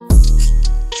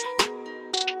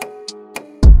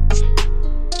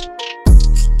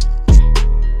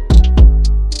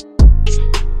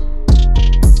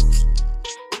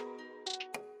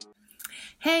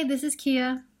this is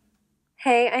Kia.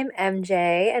 Hey, I'm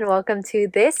MJ, and welcome to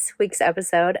this week's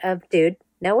episode of Dude,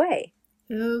 No Way.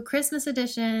 Ooh, Christmas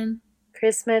edition.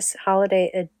 Christmas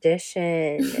holiday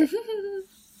edition.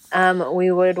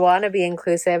 We would want to be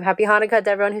inclusive. Happy Hanukkah to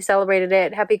everyone who celebrated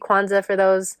it. Happy Kwanzaa for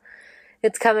those.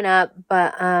 It's coming up,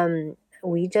 but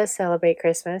we just celebrate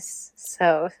Christmas.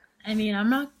 So, I mean, I'm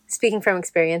not. Speaking from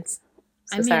experience.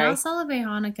 So sorry. I'll celebrate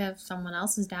Hanukkah if someone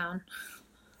else is down.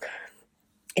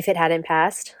 If it hadn't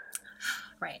passed.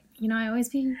 Right. You know, I always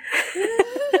be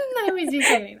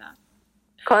saying that.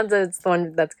 Kwanzaa is the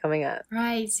one that's coming up.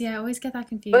 Right. See, I always get that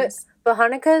confused. But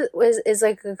Hanukkah is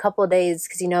like a couple of days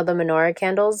because you know the menorah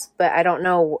candles, but I don't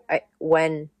know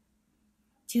when.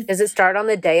 Does it start on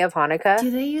the day of Hanukkah?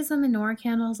 Do they use the menorah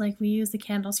candles like we use the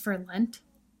candles for Lent?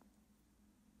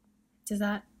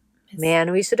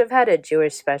 Man, we should have had a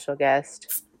Jewish special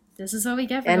guest. This is what we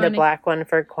get for and a black one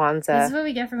for Kwanzaa. This is what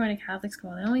we get for going to Catholic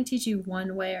school. They only teach you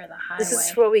one way or the highway. This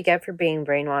is what we get for being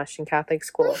brainwashed in Catholic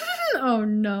school. Oh,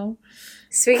 no.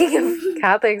 Speaking of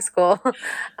Catholic school,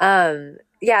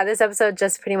 this episode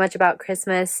just pretty much about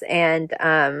Christmas and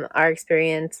our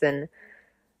experience and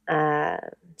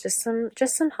just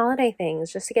some holiday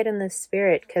things just to get in the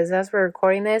spirit. Because as we're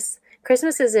recording this,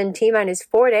 Christmas is in T-minus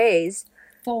 4 days.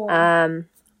 4.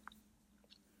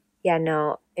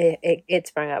 It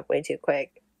sprung up way too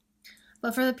quick.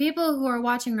 But for the people who are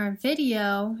watching our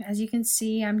video, as you can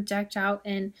see, I'm decked out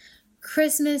in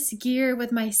Christmas gear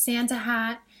with my Santa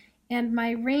hat and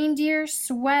my reindeer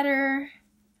sweater.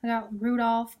 I got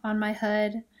Rudolph on my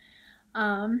hood.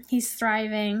 He's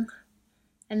thriving.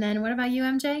 And then what about you,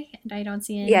 MJ? I don't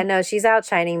see any. Yeah, no, she's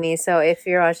outshining me. So if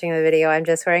you're watching the video, I'm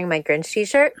just wearing my Grinch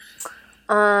t-shirt.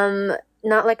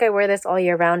 Not like I wear this all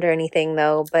year round or anything,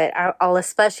 though, but I'll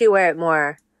especially wear it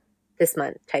more this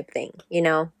month type thing, you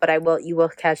know? But you will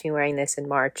catch me wearing this in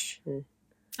March and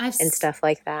stuff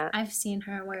like that. I've seen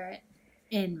her wear it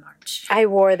in March. I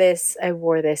wore this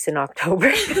in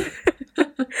October.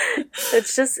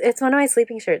 It's one of my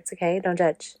sleeping shirts, okay? Don't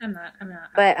judge. I'm not.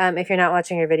 But if you're not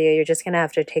watching our video, you're just going to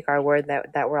have to take our word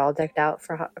that we're all decked out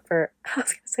for I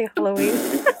was going to say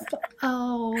Halloween.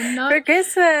 Oh, for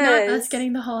Christmas. Not us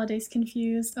getting the holidays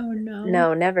confused. Oh, no.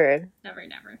 No, never. Never.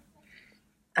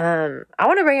 I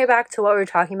want to bring it back to what we were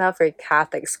talking about for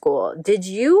Catholic school. Did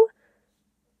you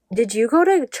go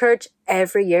to church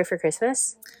every year for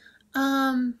Christmas?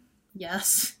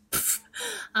 Yes.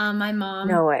 My mom.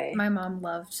 No way. My mom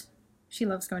she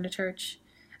loves going to church.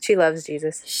 She loves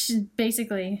Jesus.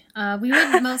 Basically. We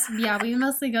would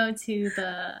mostly go to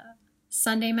the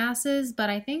Sunday masses, but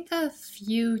I think a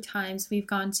few times we've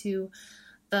gone to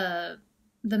the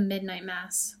midnight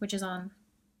mass, which is on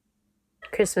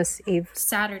Christmas Eve.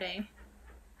 Saturday,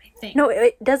 I think. No,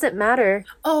 it doesn't matter.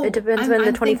 Oh, it depends when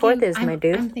the 24th is, my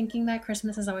dude. I'm thinking that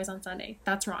Christmas is always on Sunday.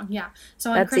 That's wrong. Yeah.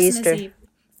 So on That's Christmas Easter. Eve,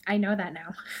 I know that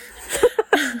now.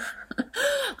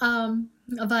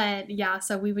 But yeah,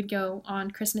 so we would go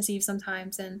on Christmas Eve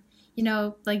sometimes, and you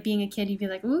know, like being a kid, you'd be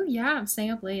like, "Ooh, yeah, I'm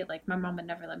staying up late." Like my mom would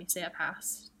never let me stay up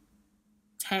past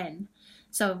 10.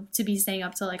 So to be staying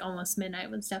up till like almost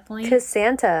midnight was definitely because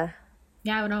Santa.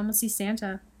 Yeah, I would almost see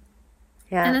Santa.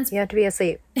 Yeah, and then you have to be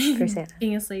asleep for Santa.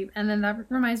 Being asleep, and then that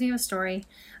reminds me of a story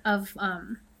of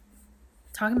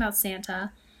talking about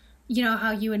Santa. You know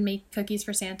how you would make cookies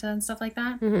for Santa and stuff like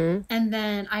that? Mm-hmm. And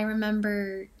then I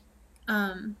remember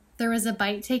there was a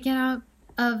bite taken out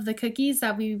of the cookies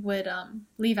that we would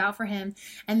leave out for him.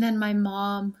 And then my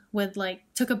mom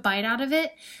took a bite out of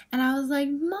it. And I was like,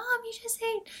 "Mom, you just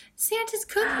ate Santa's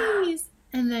cookies."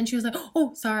 And then she was like,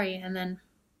 "Oh, sorry." And then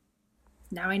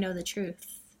now I know the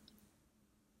truth.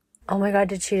 Oh my God,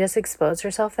 did she just expose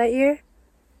herself that year?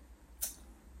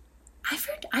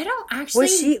 I don't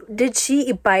actually... Did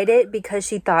she bite it because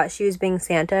she thought she was being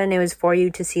Santa and it was for you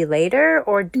to see later?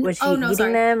 Or was she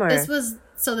eating them? Or? This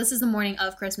is the morning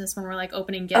of Christmas when we're like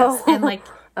opening gifts and like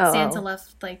Santa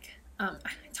left like I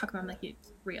talk about him like he's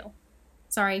real.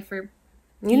 Sorry for...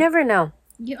 You never know.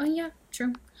 Yeah,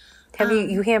 true.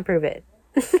 You can't prove it.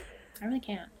 I really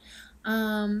can't.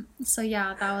 So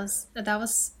yeah, that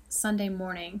was Sunday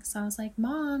morning. So I was like,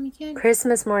 "Mom, you can't..."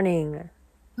 Christmas morning.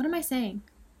 What am I saying?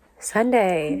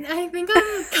 Sunday. I think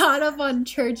I'm caught up on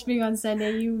church being on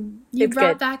Sunday. You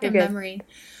brought back a memory.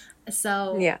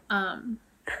 So yeah.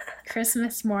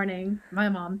 Christmas morning, my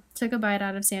mom took a bite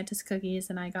out of Santa's cookies,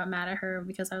 and I got mad at her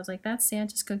because I was like, "That's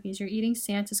Santa's cookies. You're eating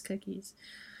Santa's cookies."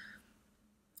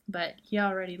 But he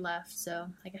already left, so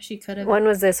I guess she could have. When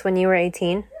was this? When you were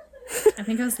 18? I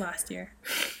think it was last year.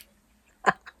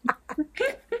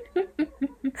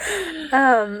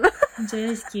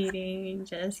 Just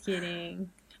kidding.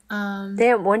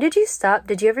 Damn, when did you stop?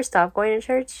 Did you ever stop going to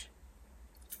church?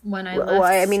 when I Well,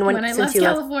 left. I mean, when I since left you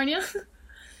left. California.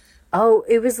 Oh,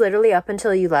 it was literally up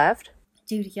until you left?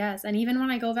 Dude, yes. And even when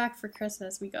I go back for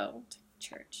Christmas, we go to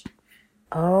church.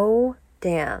 Oh,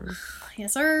 damn.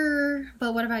 Yes, sir.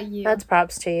 But what about you? That's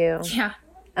props to you. Yeah.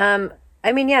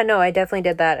 I mean, yeah, no, I definitely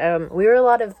did that. We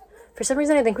were for some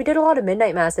reason, I think we did a lot of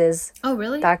midnight masses. Oh,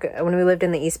 really? Back when we lived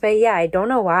in the East Bay. Yeah, I don't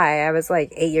know why. I was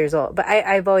like 8 years old. But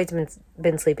I've always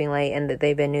been sleeping late, and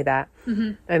they knew that.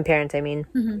 Mm-hmm. My parents, I mean.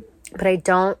 Mm-hmm. But I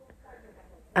don't,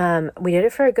 we did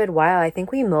it for a good while. I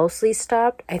think we mostly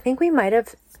stopped. I think we might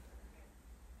have,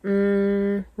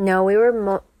 no, we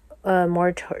were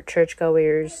more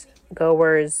churchgoers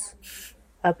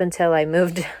up until I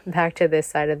moved back to this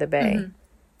side of the bay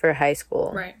for high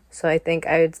school. Right. So I think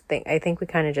we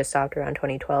kind of just stopped around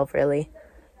 2012, really.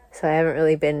 So I haven't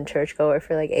really been churchgoer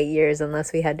for like 8 years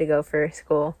unless we had to go for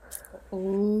school.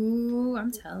 Ooh,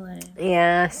 I'm telling.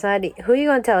 Yeah, Sadie. Who are you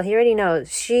gonna tell? He already knows.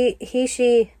 She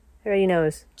already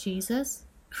knows. Jesus?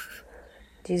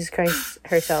 Jesus Christ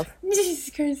herself. Jesus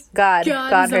Christ. God is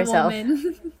herself. A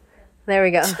woman. There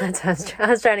we go. That's what I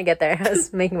was trying to get there. I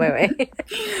was making my way.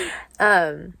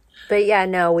 But yeah,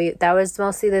 no, that was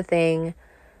mostly the thing.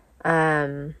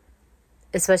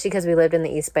 Especially because we lived in the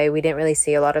East Bay, we didn't really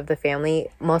see a lot of the family.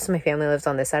 Most of my family lives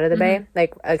on this side of the bay,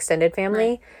 like extended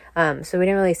family. Right. So we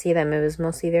didn't really see them. It was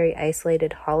mostly very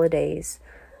isolated holidays,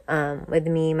 with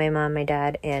me, my mom, my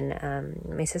dad, and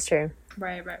my sister.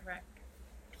 Right.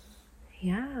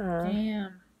 Yeah.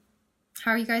 Damn.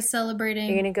 How are you guys celebrating?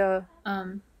 You're gonna go.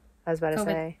 I was about to COVID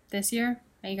say this year.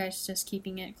 Are you guys just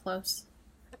keeping it close?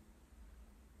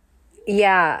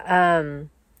 Yeah.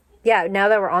 Yeah, now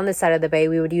that we're on this side of the bay,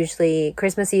 we would usually,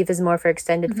 Christmas Eve is more for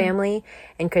extended family,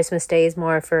 and Christmas Day is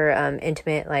more for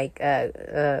intimate, like,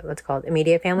 what's it called,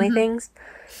 immediate family things.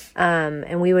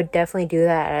 And we would definitely do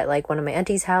that at, like, one of my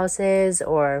auntie's houses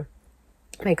or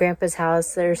my grandpa's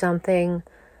house or something.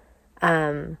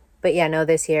 But yeah, no,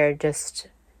 this year, just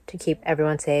to keep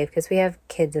everyone safe, because we have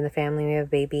kids in the family, we have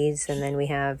babies, and then we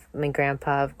have my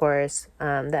grandpa, of course,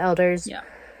 the elders. Yeah.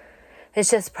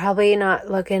 It's just probably not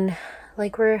looking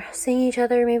like we're seeing each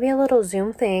other. Maybe a little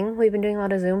Zoom thing. We've been doing a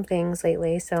lot of Zoom things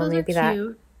lately, so Those maybe are that.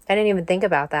 cute. I didn't even think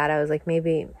about that. I was like,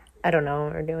 maybe, I don't know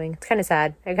what we're doing. It's kind of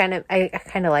sad. I kind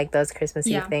of like those Christmas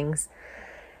Eve things.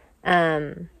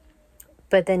 But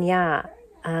then yeah,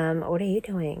 what are you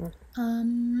doing?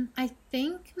 I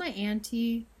think my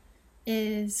auntie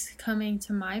is coming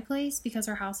to my place because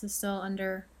her house is still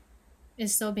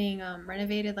being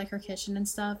renovated, like her kitchen and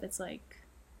stuff. It's like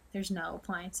there's no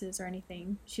appliances or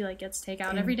anything. She like gets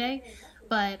takeout every day.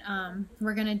 But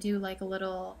we're gonna do like a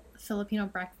little Filipino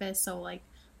breakfast, so like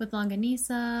with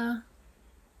longanisa,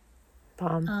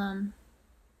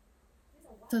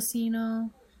 tocino,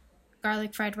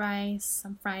 garlic fried rice,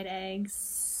 some fried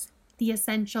eggs, the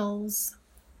essentials.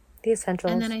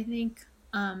 And then I think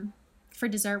for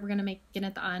dessert we're gonna make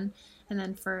ginataan, and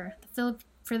then for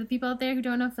the people out there who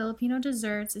don't know Filipino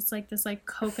desserts, it's like this like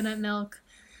coconut milk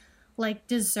like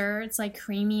dessert. It's like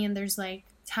creamy, and there's like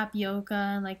tapioca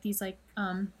and like these like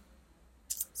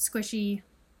squishy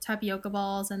tapioca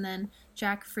balls, and then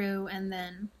jackfruit, and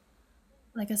then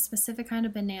like a specific kind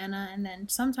of banana, and then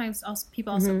sometimes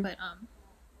people also put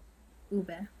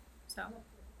ube, so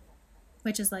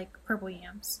which is like purple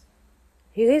yams.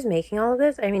 Are you guys making all of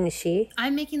this? I mean, is she?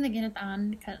 I'm making the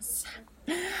ginataan because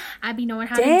I be knowing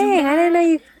how to do Dang,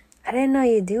 that. I didn't know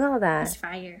you do all that. It's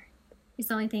fire. It's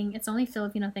the only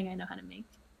Filipino thing I know how to make.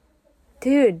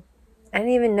 Dude, I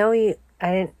didn't even know you.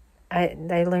 I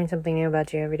learn something new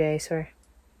about you every day, I swear.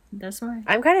 That's why.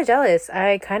 I'm kind of jealous.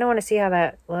 I kind of want to see how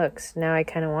that looks. Now I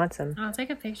kind of want some. I'll take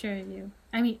a picture of you.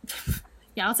 I mean,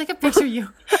 yeah, I'll take a picture of you.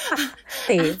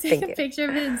 I'll take a picture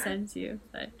of it and send it to you.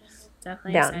 But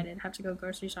definitely excited. Have to go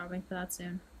grocery shopping for that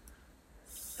soon.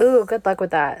 Ooh, good luck with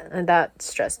that. And that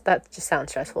just sounds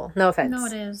stressful. No offense. No,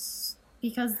 it is.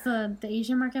 Because the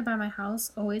Asian market by my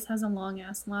house always has a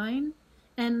long-ass line.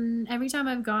 And every time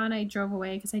I've gone, I drove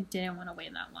away because I didn't want to wait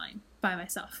in that line by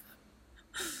myself.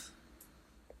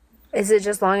 Is it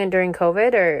just long and during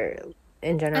COVID or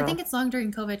in general? I think it's long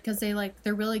during COVID because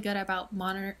they're really good about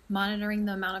monitoring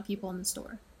the amount of people in the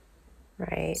store.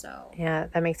 Right. So yeah,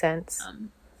 that makes sense.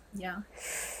 Yeah.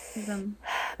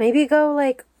 Maybe go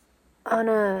like on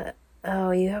a.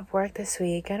 Oh, you have work this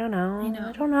week. I don't know.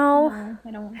 I don't know. No, I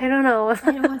don't know.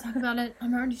 I don't want to talk about it.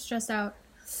 I'm already stressed out.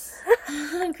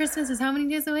 Christmas is how many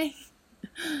days away?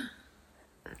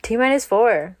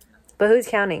 T-4. But who's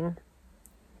counting?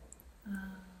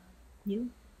 You?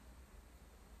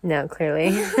 No, clearly.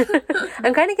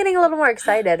 I'm kind of getting a little more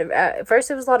excited.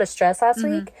 First, it was a lot of stress last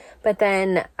week. But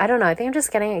then, I don't know. I think I'm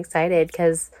just getting excited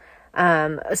because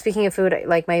Speaking of food,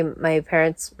 like my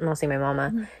parents, mostly my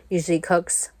mama, usually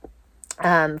cooks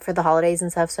for the holidays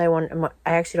and stuff. So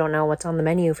I actually don't know what's on the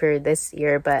menu for this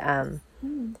year, but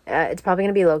it's probably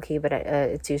gonna be low key. But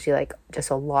it's usually like just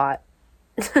a lot.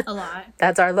 A lot.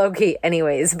 That's our low key,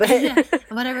 anyways. But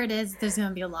whatever it is, there's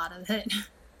gonna be a lot of it.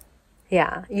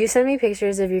 Yeah, you send me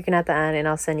pictures if you can at the end, and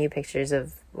I'll send you pictures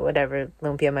of whatever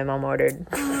lumpia my mom ordered.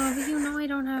 Oh, but you know I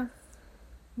don't have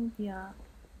lumpia.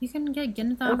 You can get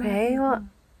ginta. Okay, well,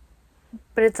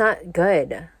 but it's not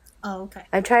good. Oh, okay.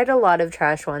 I've tried a lot of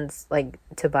trash ones, like,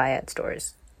 to buy at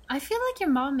stores. I feel like your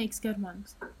mom makes good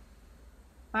ones.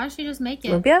 Why don't she just make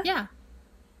it? Lumpia? Yeah.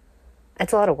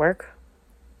 It's a lot of work.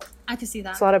 I can see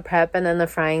that. It's a lot of prep, and then the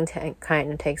frying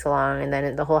kind of takes long, and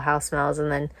then the whole house smells,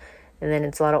 and then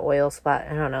it's a lot of oil splat.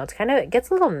 I don't know. It gets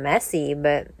a little messy,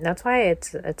 but that's why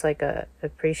it's like a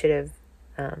appreciative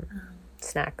food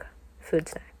snack.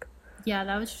 Yeah,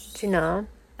 that was. Do you know?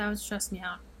 That would stress me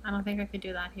out. I don't think I could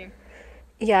do that here.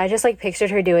 Yeah, I just like pictured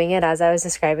her doing it as I was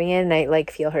describing it, and I like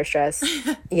feel her stress.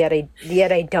 yet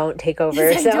I don't take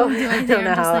over. So don't do I it don't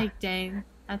know I'm just how. like, dang,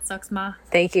 that sucks, ma.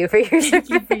 Thank you for your service. Thank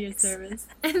you for your service,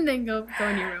 and then go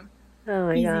in your room. Oh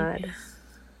my Easy. God,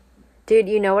 dude!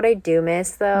 You know what I do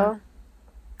miss though?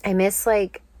 I miss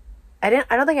like I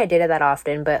don't think I did it that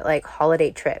often, but like holiday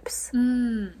trips.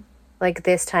 Like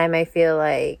this time, I feel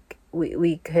like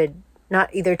we could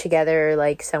not either together or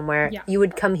like somewhere. Yeah. You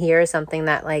would come here or something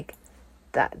that like.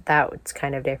 That's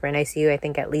kind of different. I see you, I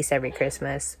think, at least every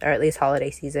Christmas or at least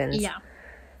holiday seasons. Yeah.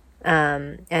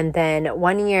 And then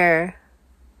one year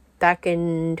back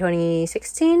in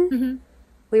 2016,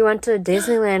 we went to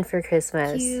Disneyland for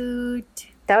Christmas. Cute.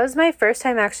 That was my first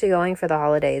time actually going for the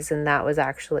holidays, and that was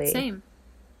actually Same.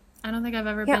 I don't think I've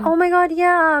ever yeah. been. Oh my God,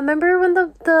 yeah. Remember when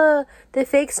the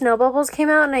fake snow bubbles came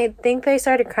out, and I think they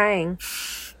started crying.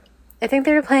 I think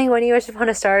they were playing When You Wish Upon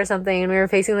a Star or something, and we were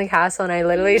facing the castle, and I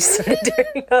literally just started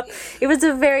tearing up. It was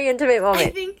a very intimate moment.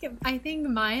 I think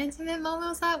my intimate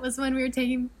moment was when we were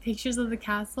taking pictures of the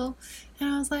castle, and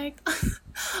I was like,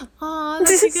 "Oh,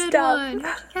 that's a good one.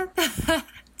 How'd you get that?"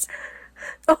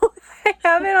 Oh, I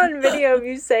have it on video of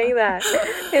you saying that.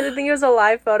 And I think it was a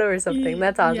live photo or something.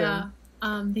 That's awesome. Yeah.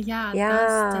 But yeah, that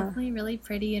was definitely really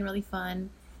pretty and really fun.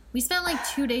 We spent like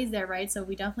 2 days there, right? So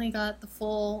we definitely got the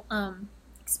full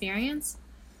experience.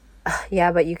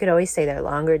 Yeah, but you could always stay there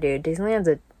longer, dude. Disneyland's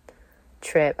a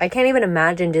trip. I can't even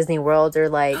imagine Disney World or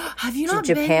like Have you not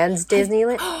Japan's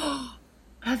Disneyland.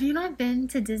 Have you not been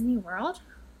to Disney World?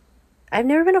 I've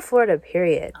never been to Florida,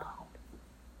 period. Oh.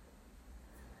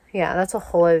 Yeah, that's a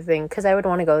whole other thing. Because I would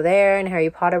want to go there and Harry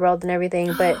Potter World and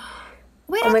everything. But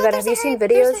Wait, oh my God, have you seen videos?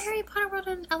 There's a Harry Potter World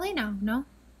in LA now, no?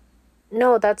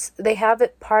 No, they have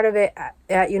it part of it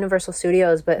at Universal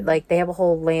Studios, but like they have a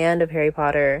whole land of Harry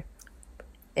Potter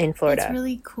in Florida. It's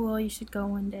really cool. You should go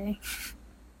one day.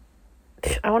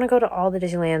 I want to go to all the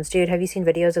Disneylands, dude. Have you seen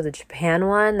videos of the Japan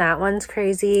one? That one's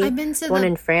crazy. I've been to the one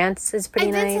in France is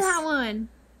pretty nice. I've been to that one.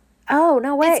 Oh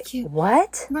no way! It's cute.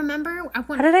 What? Remember,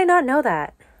 How did I not know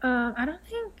that? I don't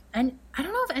think, and I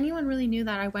don't know if anyone really knew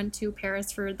that I went to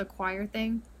Paris for the choir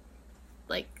thing.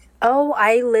 Like. Oh,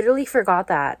 I literally forgot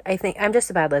that. I think I'm just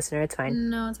a bad listener. It's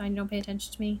fine. No, it's fine. Don't pay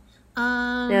attention to me.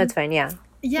 No, it's fine. Yeah.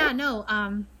 Yeah.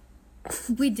 No.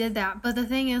 We did that, but the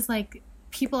thing is, like,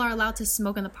 people are allowed to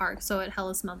smoke in the park, so it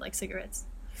hella smelled like cigarettes.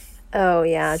 Oh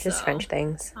yeah, just French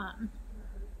things.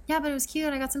 Yeah, but it was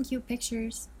cute. I got some cute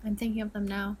pictures. I'm thinking of them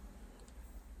now.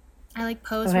 I like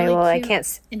posed Okay, really well, cute I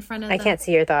can't. in front of. I can't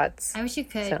see your thoughts. I wish you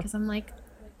could, because I'm like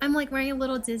wearing a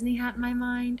little Disney hat in my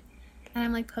mind, and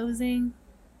I'm like posing.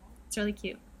 It's really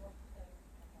cute.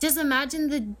 Just imagine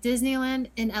the Disneyland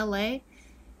in LA,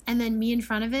 and then me in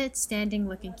front of it, standing,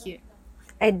 looking cute.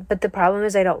 But the problem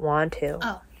is I don't want to.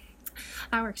 Oh,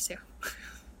 that works too.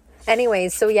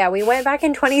 Anyways, so yeah, we went back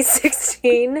in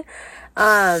 2016.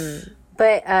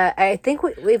 But I think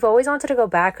we've always wanted to go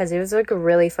back because it was like a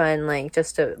really fun, like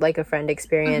just a friend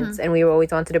experience, and we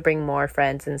always wanted to bring more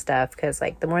friends and stuff because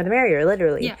like the more the merrier,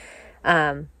 literally. Yeah.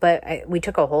 But we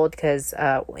took a hold because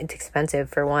it's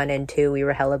expensive for one, and two, we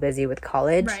were hella busy with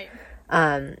college.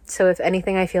 Right. So if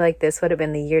anything, I feel like this would have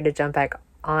been the year to jump back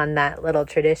on that little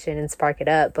tradition and spark it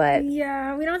up. But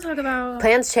yeah, we don't talk about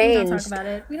plans changed. We don't talk about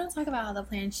it. We don't talk about how the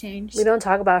plans changed. We don't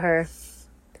talk about her.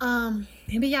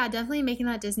 But yeah, definitely making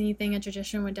that Disney thing a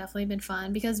tradition would definitely have been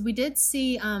fun because we did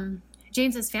see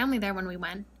James's family there when we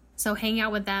went. So hang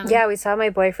out with them. Yeah, we saw my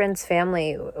boyfriend's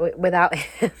family without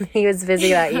him. He was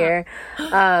busy that year.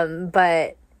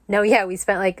 But no, yeah, we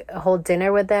spent like a whole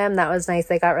dinner with them. That was nice.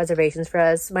 They got reservations for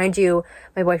us. Mind you,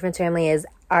 my boyfriend's family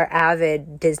are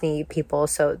avid Disney people,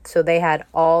 so they had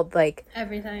all like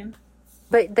everything.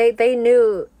 But they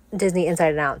knew Disney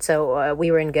inside and out. So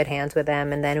we were in good hands with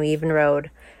them. And then we even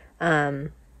rode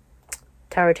Tower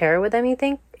of Terror with them, you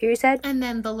said? And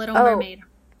then The Little Mermaid.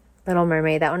 Little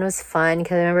Mermaid. That one was fun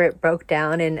because I remember it broke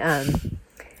down and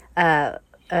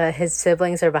his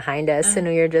siblings are behind us and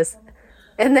we were just...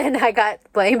 And then I got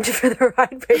blamed for the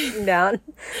ride breaking down.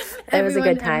 It was a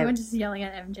good time. Everyone just yelling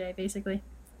at MJ, basically.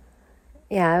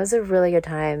 Yeah, it was a really good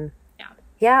time. Yeah.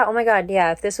 Yeah, oh my God,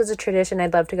 yeah. If this was a tradition,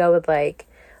 I'd love to go with, like,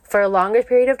 for a longer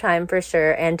period of time, for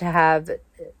sure, and to have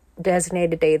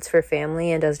designated dates for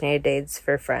family and designated dates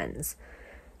for friends.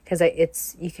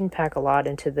 Because you can pack a lot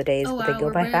into the days, but they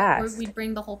go by fast. We'd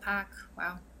bring the whole pack.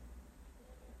 Wow.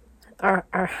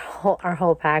 Our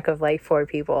whole pack of, like, 4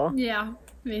 people. Yeah.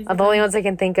 Basically. The only ones I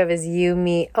can think of is you,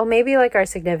 me, maybe like our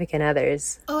significant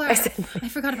others. Oh, I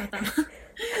forgot about them.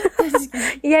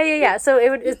 Yeah. So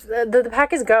the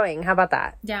pack is growing. How about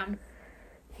that? Yeah.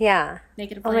 Yeah.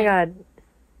 Make it a plan. Oh my God.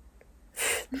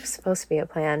 There's supposed to be a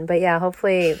plan, but yeah,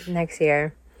 hopefully next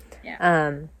year. Yeah.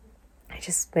 I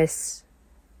just miss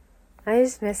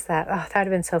that. Oh, that would have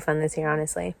been so fun this year,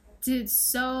 honestly. Dude,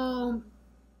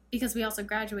 because we also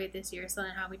graduate this year, so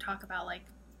then how we talk about like,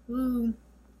 ooh,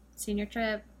 senior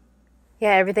trip.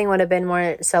 Yeah, everything would have been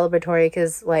more celebratory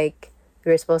because, like,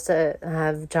 we were supposed to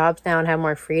have jobs now and have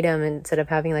more freedom instead of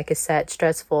having, like, a set,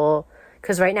 stressful...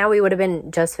 Because right now we would have been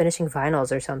just finishing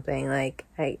finals or something. Like,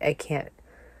 I can't...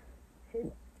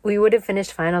 We would have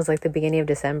finished finals, like, the beginning of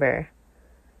December.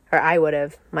 Or I would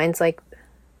have. Mine's, like...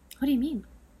 What do you mean?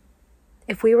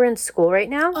 If we were in school right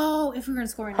now? Oh, if we were in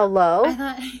school right now. Hello? I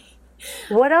thought...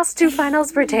 What else do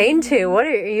finals pertain to? What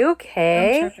are you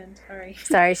okay? I'm tripping. Sorry.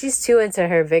 Sorry, she's too into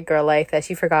her big girl life that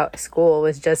she forgot school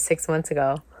was just 6 months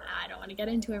ago. I don't want to get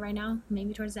into it right now.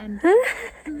 Maybe towards the end.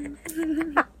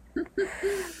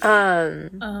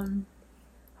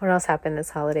 What else happened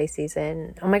this holiday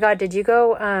season? Oh my God, did you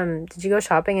go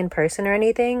shopping in person or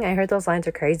anything? I heard those lines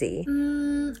are crazy.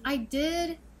 I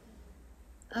did.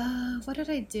 What did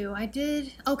I do?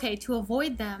 Okay, to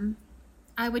avoid them,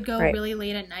 I would go really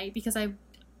late at night because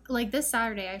this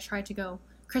Saturday I tried to go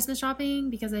Christmas shopping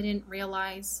because I didn't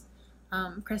realize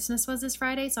Christmas was this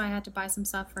Friday, so I had to buy some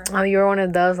stuff for... Oh, you were one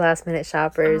of those last minute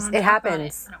shoppers. It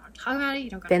happens. I don't want to talk about it. You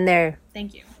don't got Been there.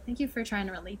 Thank you. Thank you for trying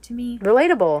to relate to me.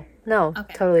 Relatable. No,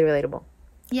 okay. Totally relatable.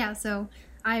 Yeah, so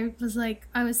I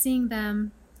was seeing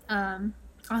them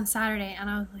on Saturday, and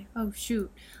I was like, oh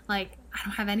shoot, like I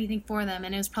don't have anything for them,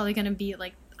 and it was probably going to be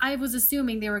like, I was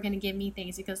assuming they were going to give me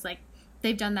things because like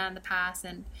they've done that in the past,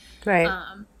 and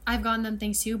I've gotten them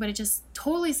things too, but it just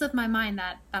totally slipped my mind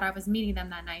that I was meeting them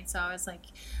that night. So I was like,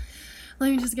 let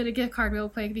me just get a gift card real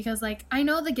quick because like I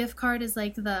know the gift card is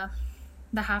like the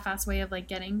half-ass way of like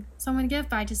getting someone a gift,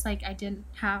 but I just like I didn't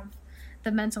have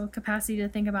the mental capacity to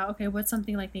think about, okay, what's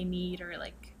something like they need, or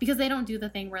like, because they don't do the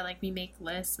thing where like we make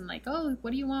lists and like, oh, what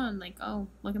do you want, like, oh,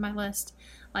 look at my list,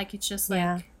 like it's just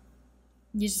like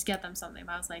you just get them something.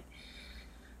 But I was like,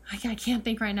 I can't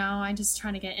think right now, I'm just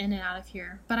trying to get in and out of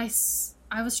here. But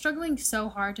I was struggling so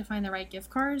hard to find the right gift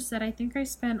cards that I think I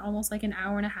spent almost like an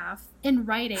hour and a half in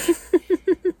Rite Aid.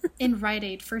 In Rite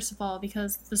Aid, first of all,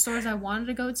 because the stores I wanted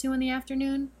to go to in the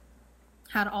afternoon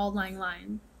had all long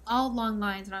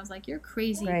lines, and I was like, you're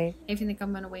crazy if you think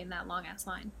I'm going to wait in that long-ass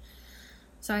line.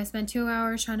 So I spent 2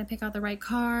 hours trying to pick out the right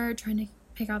card, trying to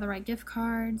pick out the right gift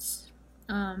cards.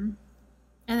 And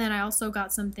then I also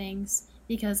got some things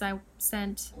because I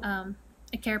sent a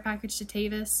care package to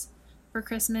Tavis for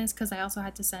Christmas because I also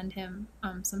had to send him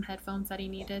some headphones that he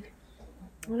needed.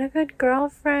 What a good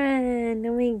girlfriend.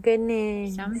 Oh my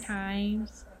goodness.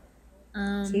 Sometimes.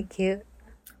 Cute.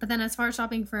 But then as far as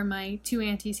shopping for my 2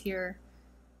 aunties here,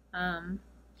 I'm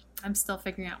still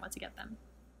figuring out what to get them.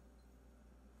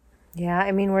 Yeah,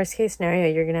 I mean, worst case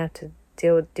scenario, you're gonna have to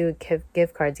do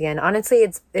gift cards again. Honestly,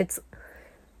 it's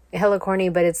hella corny,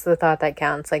 but it's the thought that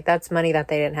counts. Like, that's money that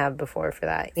they didn't have before for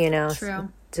that, you know? True.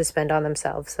 To spend on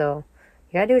themselves. So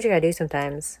you gotta do what you gotta do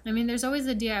sometimes. I mean, there's always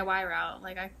a DIY route.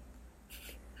 Like,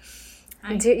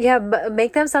 but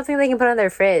make them something they can put on their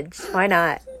fridge. Why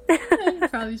not?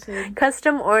 Probably should.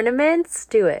 Custom ornaments?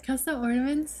 Do it. Custom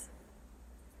ornaments?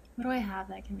 What do I have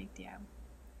that can make DIY?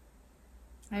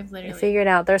 I've literally... Figure it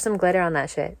out. There's some glitter on that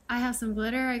shit. I have some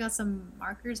glitter. I got some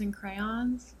markers and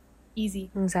crayons.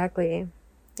 Easy. Exactly.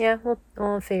 Yeah,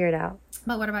 we'll figure it out.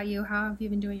 But what about you? How have you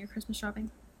been doing your Christmas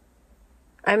shopping?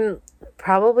 I'm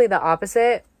probably the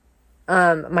opposite.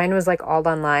 Mine was like all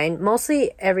online.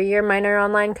 Mostly every year mine are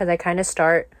online because I kind of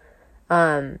start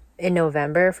in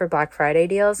November for Black Friday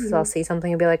deals. Mm-hmm. So I'll see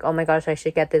something and be like, oh my gosh, I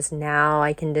should get this now.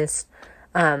 I can just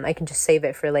save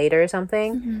it for later or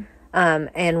something. Mm-hmm.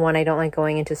 And when I don't like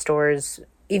going into stores,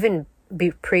 even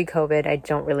pre-COVID, I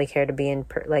don't really care to be in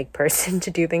person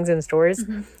to do things in stores,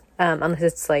 unless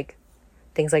it's like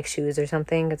things like shoes or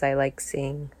something, because I like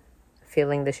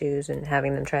feeling the shoes and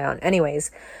having them try on.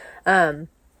 Anyways, but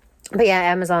yeah,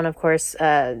 Amazon, of course.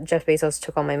 Jeff Bezos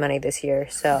took all my money this year,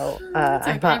 so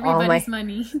I bought all my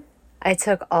money. I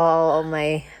took all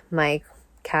my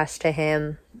cash to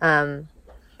him. But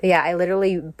yeah, I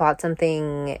literally bought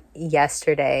something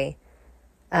yesterday.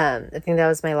 I think that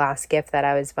was my last gift that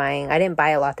I was buying. I didn't buy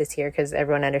a lot this year because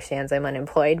everyone understands I'm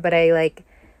unemployed, but I like,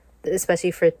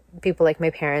 especially for people like my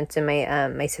parents and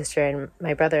my sister and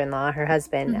my brother-in-law, her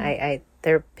husband,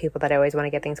 they're people that I always want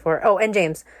to get things for. Oh, and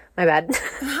James, my bad.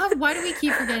 Why do we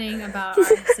keep forgetting about our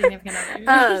significant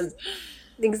others?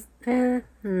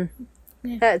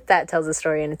 That tells a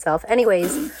story in itself.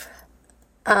 Anyways,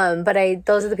 but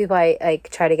those are the people I like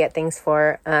try to get things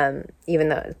for. Even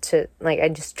though I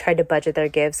just tried to budget their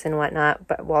gifts and whatnot,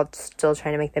 but while still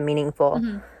trying to make them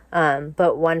meaningful.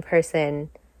 But one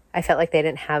person, I felt like they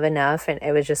didn't have enough, and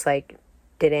it was just like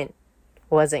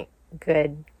wasn't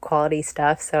good quality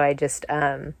stuff. So I just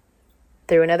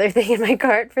threw another thing in my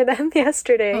cart for them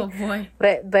yesterday. Oh boy!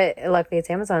 But luckily it's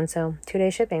Amazon, so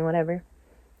 2-day shipping, whatever,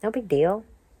 no big deal.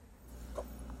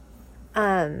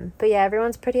 But yeah,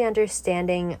 everyone's pretty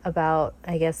understanding about,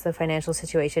 I guess, the financial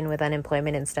situation with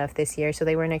unemployment and stuff this year, so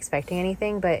they weren't expecting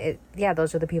anything. But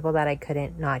those are the people that I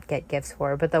couldn't not get gifts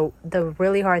for. But the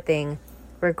really hard thing,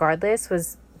 regardless,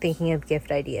 was thinking of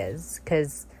gift ideas,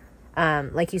 because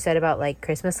like you said about like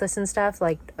Christmas lists and stuff,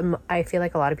 like I feel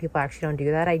like a lot of people actually don't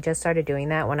do that. I just started doing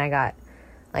that when I got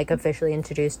like officially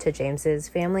introduced to James's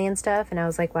family and stuff, and I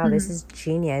was like, wow, this is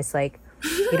genius. Like,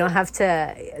 you don't have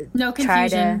to no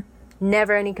confusion.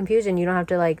 Never any confusion. You don't have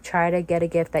to like try to get a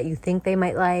gift that you think they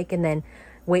might like and then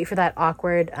wait for that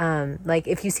awkward like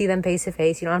if you see them face to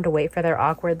face, you don't have to wait for their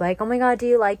awkward like, oh my god, do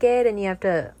you like it? And you have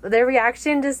to, their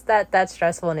reaction, just that's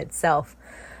stressful in itself.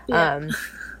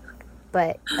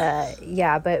 But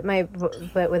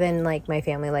within like my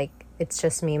family, like it's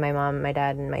just me, my mom, my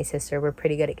dad, and my sister. We're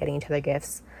pretty good at getting each other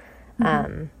gifts.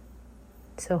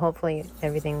 So hopefully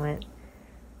everything went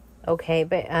okay.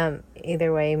 But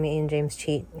either way, me and James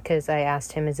cheat, because I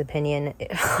asked him his opinion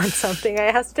on something. I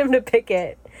asked him to pick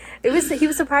it. He was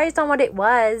surprised on what it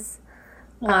was.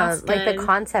 Like the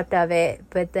concept of it,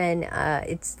 but then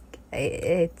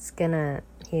it's gonna,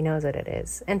 he knows what it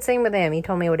is. And same with him, he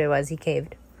told me what it was, he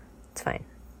caved. It's fine.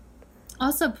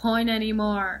 What's the point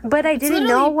anymore? But I didn't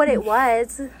know what it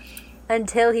was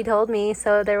until he told me,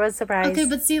 so there was surprise. Okay,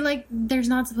 but see, like, there's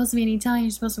not supposed to be any telling.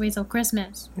 You're supposed to wait till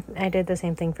Christmas. I did the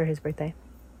same thing for his birthday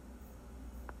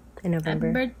in November.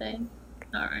 Happy birthday.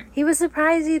 All right. He was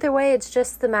surprised either way. It's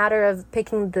just the matter of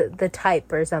picking the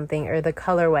type or something, or the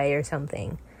colorway or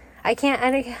something. I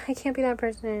can't be that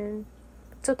person.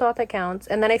 It's a thought that counts.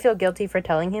 And then I feel guilty for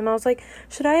telling him. I was like,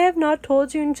 should I have not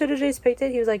told you and should have just picked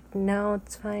it? He was like, no,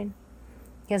 it's fine.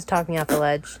 He has to talk me off the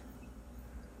ledge.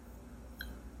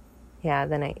 Yeah,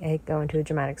 then I go into a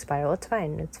dramatic spiral. It's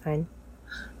fine.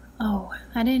 Oh,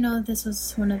 I didn't know that this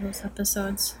was one of those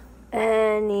episodes.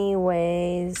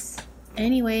 Anyways,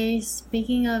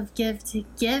 speaking of gift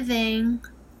giving.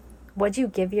 What'd you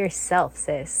give yourself,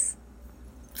 sis?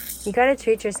 You gotta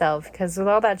treat yourself, because with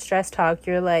all that stress talk,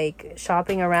 you're like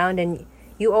shopping around and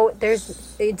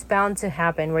it's bound to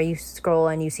happen where you scroll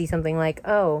and you see something like,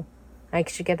 oh, I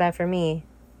should get that for me.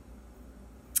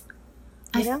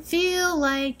 I feel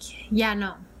like,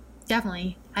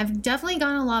 definitely. I've definitely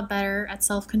gotten a lot better at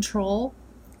self-control.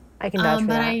 I can vouch for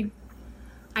that. But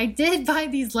I did buy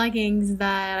these leggings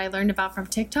that I learned about from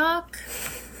TikTok.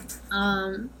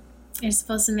 It's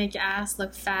supposed to make your ass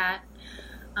look fat.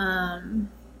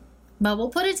 But we'll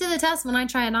put it to the test when I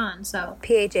try it on. So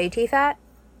PHAT fat?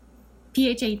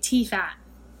 PHAT fat.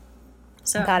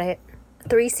 So got it.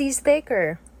 3 C's thick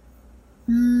or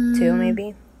 2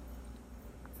 maybe?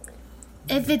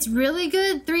 If it's really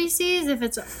good, 3 C's. If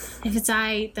it's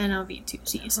aight, then it'll be 2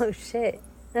 C's. Oh shit.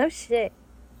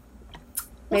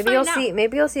 Maybe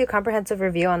you'll see a comprehensive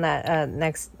review on that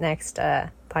next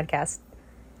podcast.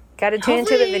 Gotta tune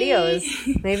into the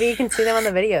videos. Maybe you can see them on the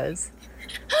videos.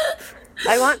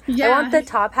 I want the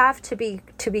top half to be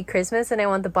Christmas, and I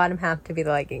want the bottom half to be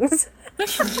the leggings. I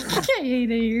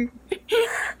hate it.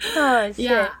 Oh shit.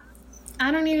 Yeah. I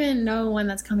don't even know when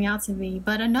that's coming out to me.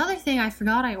 But another thing I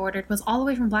forgot I ordered was all the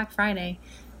way from Black Friday,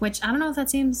 which I don't know if that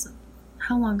seems,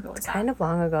 how long ago was that? Kind of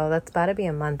long ago. That's about to be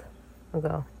a month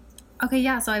ago. Okay,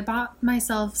 yeah, so I bought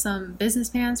myself some business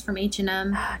pants from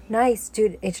H&M. Nice.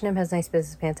 Dude, H&M has nice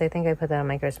business pants. I think I put that on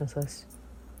my Christmas list.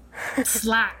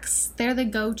 Slacks. They're the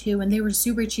go-to, and they were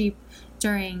super cheap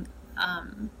during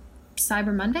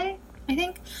Cyber Monday, I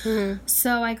think. Mm-hmm.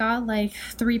 So I got like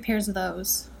 3 pairs of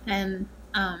those, and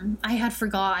I had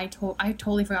forgot. I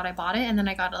totally forgot I bought it, and then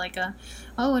I got like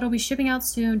oh, it'll be shipping out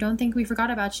soon. Don't think we forgot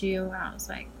about you. And I was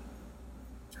like,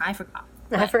 I forgot.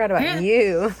 I forgot about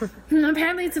you.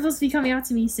 Apparently, it's supposed to be coming out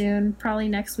to me soon, probably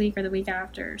next week or the week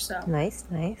after. So nice.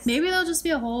 Maybe there'll just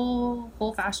be a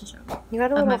whole fashion show. You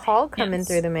got a little haul coming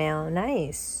through the mail.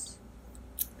 Nice.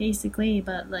 Basically,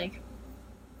 but like,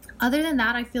 other than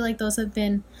that, I feel like those have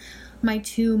been my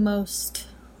 2 most,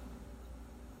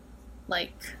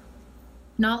 like,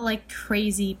 not like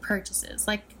crazy purchases.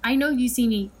 Like, I know you see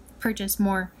me purchase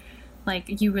more.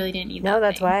 Like, you really didn't need that. No,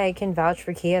 that's why I can vouch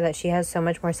for Kia, that she has so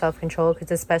much more self-control,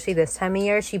 because especially this time of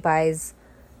year, she buys,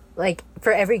 like,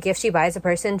 for every gift she buys a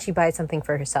person, she buys something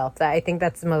for herself. I think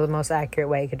that's the most accurate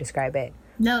way I could describe it.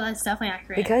 No, that's definitely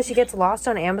accurate. Because she gets lost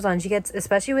on Amazon. She gets,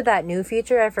 especially with that new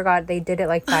feature, I forgot they did it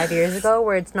like 5 years ago,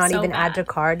 where it's not even add to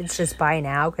cart, it's just buy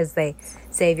now, because they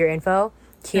save your info.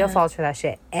 Kia falls for that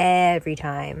shit every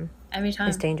time. Every time.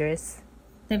 It's dangerous.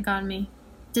 They've gotten me.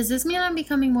 Does this mean I'm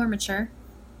becoming more mature?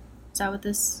 Is that what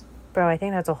this... Bro, I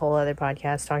think that's a whole other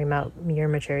podcast talking about your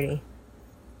maturity.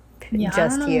 Yeah,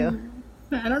 just you.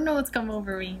 I don't know what's come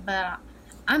over me, but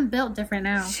I'm built different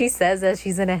now. She says that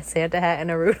she's in a Santa hat and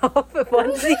a Rudolph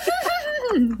onesie.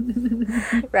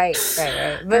 Right.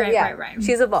 But right.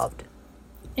 She's evolved.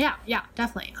 Yeah,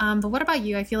 definitely. But what about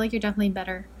you? I feel like you're definitely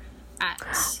better at...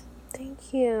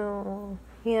 Thank you.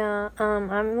 Yeah,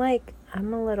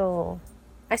 I'm a little...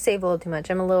 I save a little too much.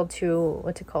 I'm a little too...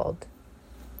 What's it called?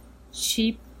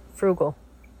 Cheap? Frugal.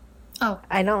 Oh.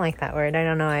 I don't like that word. I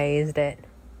don't know why I used it.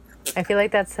 I feel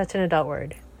like that's such an adult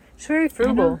word. It's very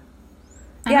frugal.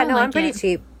 I'm pretty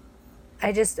cheap.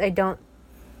 I don't...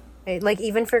 like,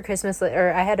 even for Christmas...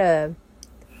 Or I had a...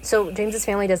 So, James's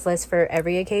family does lists for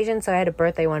every occasion, so I had a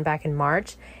birthday one back in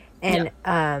March, and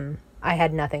I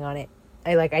had nothing on it.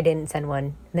 I didn't send one.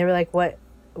 And they were like, what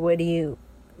do you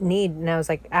need? And I was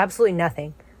like, absolutely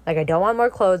nothing. Like, I don't want more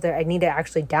clothes. I need to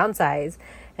actually downsize.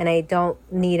 And I don't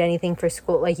need anything for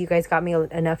school. Like, you guys got me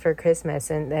enough for Christmas.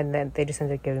 And then they just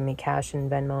ended up giving me cash and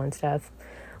Venmo and stuff.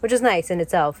 Which is nice in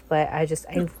itself. But I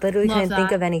literally couldn't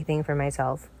think of anything for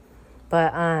myself.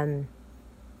 But,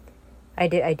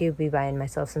 I do be buying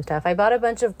myself some stuff. I bought a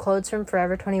bunch of clothes from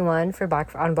Forever 21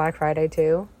 on Black Friday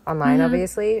too. Online,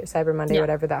 obviously. Cyber Monday,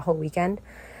 whatever, that whole weekend.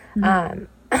 I'm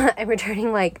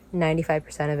returning like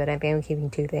 95% of it. I think I'm keeping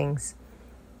 2 things.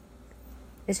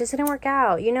 It just didn't work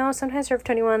out. You know, sometimes Forever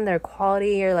 21, their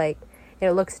quality or like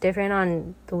it looks different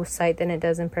on the site than it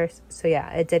does in person. So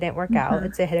yeah, it didn't work out.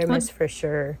 It's a hit or miss for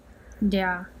sure.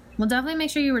 Yeah. Well, definitely make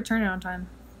sure you return it on time.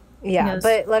 Yeah,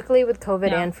 but luckily with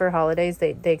COVID and for holidays,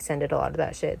 they extended a lot of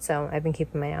that shit. So I've been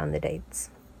keeping my eye on the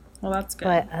dates. Well, that's good.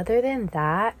 But other than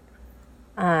that,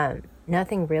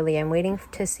 nothing really. I'm waiting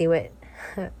to see what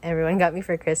everyone got me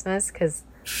for Christmas, because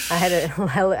I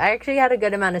actually had a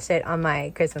good amount of shit on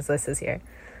my Christmas list this year.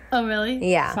 Oh, really?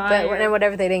 Yeah. Fire. But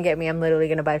whatever they didn't get me, I'm literally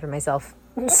going to buy for myself.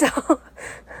 So.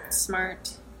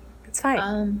 Smart. It's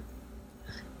fine.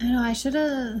 I know, I should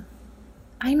have...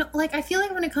 I know, like, I feel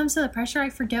like when it comes to the pressure, I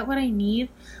forget what I need.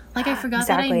 Like, I forgot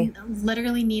that I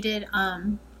literally needed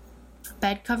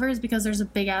bed covers because there's a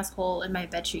big-ass hole in my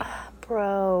bedsheet.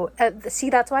 Bro. See,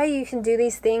 that's why you can do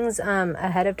these things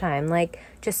ahead of time. Like,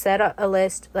 just set a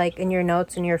list, like, in your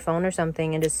notes in your phone or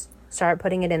something, and just start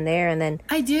putting it in there, and then...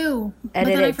 I do. But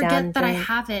then I forget that I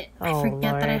have it. I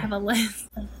forget that I have a list.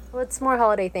 What's more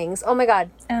holiday things? Oh, my God.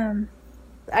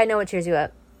 I know what cheers you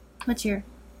up. What cheer?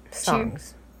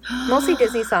 Songs. Mostly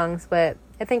Disney songs, but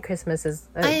I think Christmas is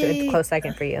a close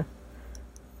second for you.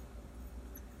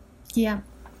 Yeah.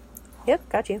 Yep,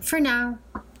 got you. For now.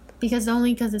 Because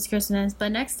it's Christmas.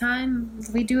 But next time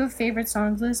we do a favorite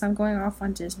songs list, I'm going off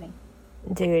on Disney.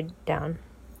 Dude, down.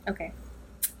 Okay.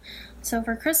 So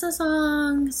for Christmas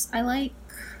songs, I like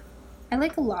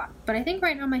a lot. But I think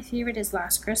right now my favorite is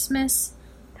Last Christmas.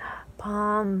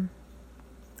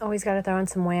 Always gotta throw in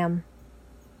some Wham.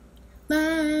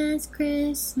 Last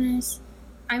Christmas.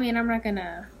 I mean, I'm not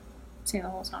gonna sing the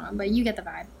whole song, but you get the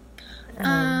vibe.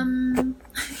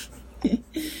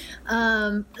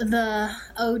 The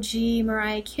OG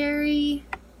Mariah Carey.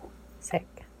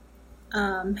 Sick.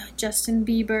 Justin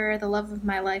Bieber, The Love of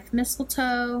My Life,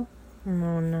 Mistletoe.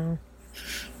 Oh, no.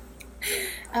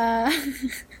 Uh,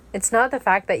 It's not the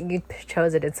fact that you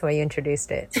chose it, it's the way you introduced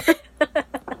it.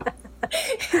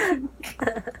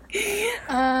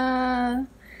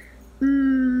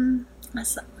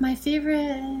 My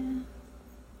favorite...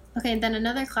 Okay, then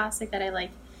another classic that I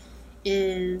like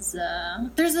is...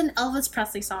 there's an Elvis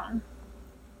Presley song.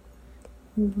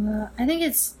 I think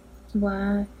it's...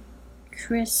 What?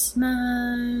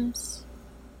 Christmas...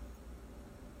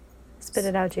 Spit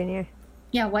it out, Junior.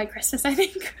 Yeah, White Christmas, I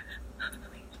think.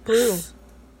 Blue.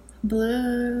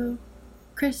 Blue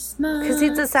Christmas. Because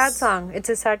it's a sad song. It's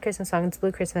a sad Christmas song. It's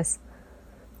Blue Christmas.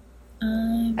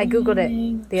 I googled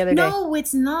it the other day. No,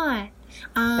 it's not.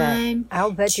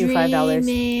 I'll bet you $5.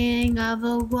 Dreaming of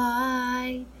a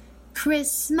white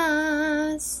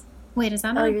Christmas. Wait, is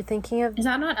that not? Oh, you're thinking of? Is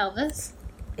that not Elvis?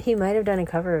 He might have done a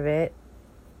cover of it.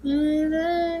 Well,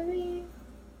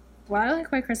 I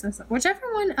like White Christmas. Whichever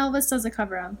one Elvis does a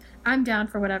cover of, I'm down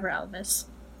for whatever Elvis.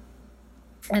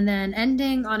 And then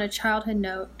ending on a childhood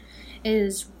note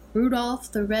is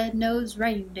Rudolph the Red-Nosed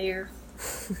Reindeer.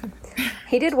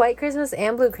 He did White Christmas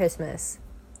and Blue Christmas.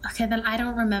 Okay, then I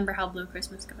don't remember how Blue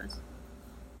Christmas goes.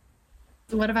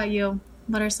 What about you?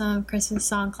 What are some Christmas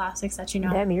song classics that you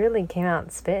know? Damn, you really came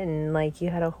out spitting. Like, you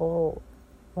had a whole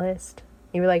list.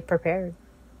 You were, like, prepared.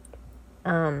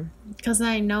 Because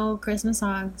I know Christmas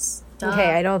songs. Duh.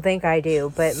 Okay, I don't think I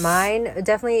do. But mine,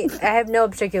 definitely, I have no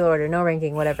particular order, no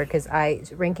ranking, whatever. Because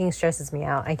ranking stresses me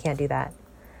out. I can't do that.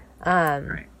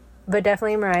 Right. But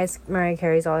definitely Mariah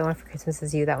Carey's All I Want for Christmas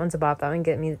Is You. That one's a bop. That one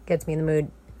gets me in the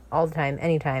mood all the time,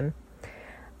 anytime.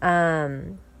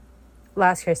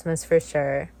 Last Christmas for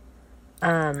sure.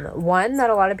 One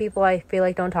that a lot of people I feel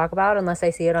like don't talk about unless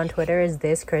I see it on Twitter is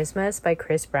This Christmas by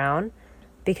Chris Brown,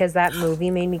 because that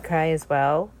movie made me cry as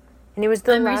well. And it was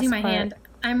the last part.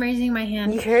 I'm raising my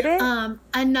hand. You heard it?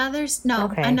 Another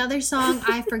song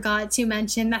I forgot to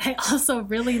mention that I also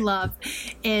really love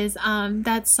is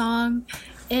that song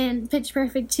in Pitch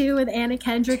Perfect 2 with Anna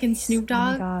Kendrick and Snoop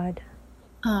Dogg. Oh my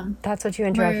god. That's what you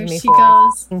interrupted me she for.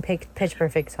 Goes, Pitch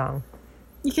Perfect song.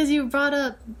 Because you brought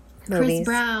up Movies. Chris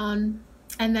Brown,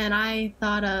 and then I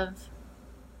thought of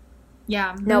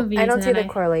Nope, movies. I don't see the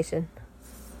correlation.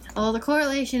 Well, the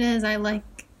correlation is I'm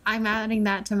adding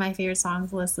that to my favorite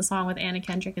songs list, the song with Anna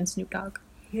Kendrick and Snoop Dogg.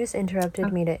 You just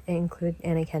interrupted me to include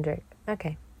Anna Kendrick.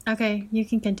 Okay. Okay, you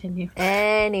can continue.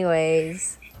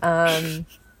 Anyways,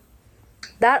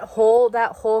 that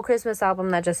whole Christmas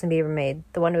album that Justin Bieber made,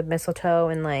 the one with Mistletoe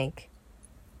and like,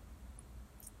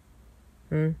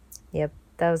 yep,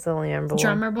 that was the only number one.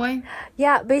 Drummer Boy?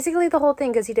 Yeah, basically the whole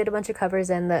thing, because he did a bunch of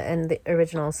covers and the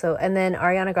original. So, and then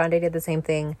Ariana Grande did the same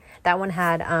thing. That one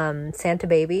had Santa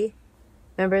Baby.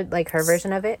 Remember, like, her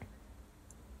version of it?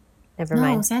 Never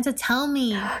mind. No, Santa Tell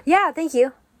Me. Yeah, thank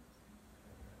you.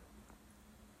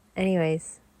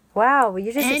 Anyways. Wow,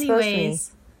 you just exposed me.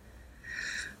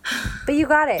 But you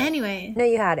got it. Anyway. No,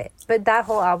 you had it. But that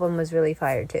whole album was really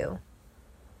fire, too.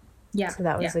 Yeah. So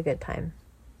that was a good time.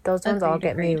 Those ones all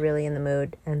get me really in the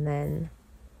mood. And then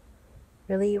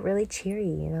really, really cheery,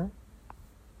 you know?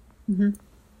 Mm-hmm.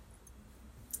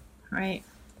 All right.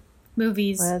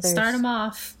 Movies. Start them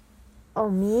off. Oh,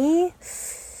 me?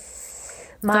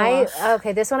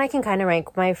 Okay, this one I can kind of rank.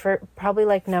 Probably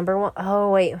like number one.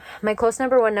 Oh, wait. My close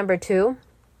number one, number two,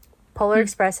 Polar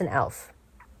Express and Elf.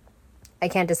 I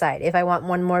can't decide if I want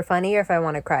one more funny or if I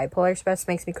want to cry. Polar Express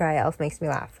makes me cry. Elf makes me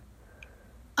laugh.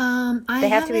 They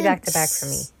have to be back to back for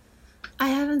me. I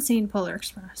haven't seen Polar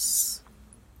Express.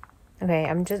 Okay,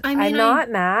 I'm not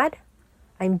mad.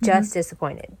 I'm just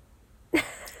disappointed.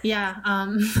 Yeah,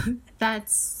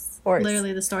 that's worse.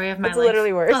 Literally the story of my life. It's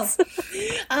literally worse.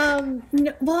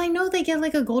 Well, I know they get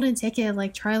like a golden ticket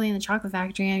like Charlie and the Chocolate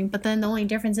Factory, but then the only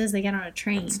difference is they get on a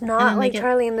train. It's not like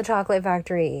Charlie and the Chocolate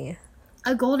Factory.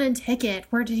 A golden ticket.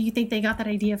 Where did you think they got that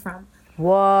idea from?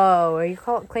 Whoa, are you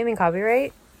claiming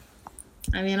copyright?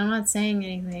 I mean, I'm not saying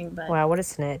anything, but... Wow, what a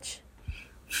snitch.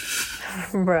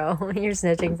 Bro, you're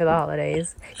snitching for the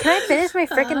holidays. Can I finish my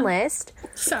freaking list?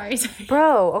 Sorry.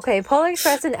 Bro, okay, Polar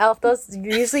Express and Elf, those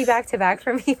usually back to back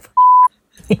for me.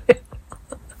 If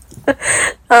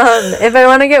I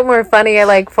want to get more funny, I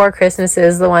like Four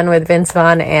Christmases, the one with Vince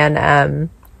Vaughn and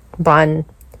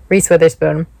Reese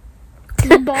Witherspoon.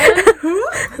 Blonde? Who?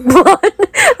 Blonde.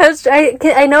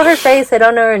 I know her face, I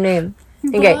don't know her name.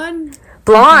 Okay.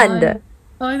 Blonde.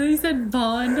 Oh, I thought you said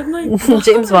Bond. I'm like,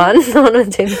 James Bond. The one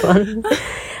with James Bond.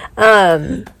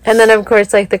 And then, of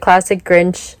course, like the classic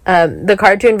Grinch. The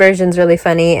cartoon version's really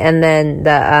funny. And then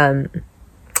the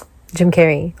Jim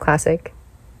Carrey classic.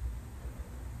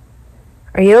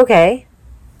 Are you okay?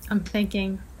 I'm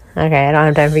thinking. Okay, I don't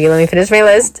have time for you. Let me finish my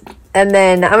list. And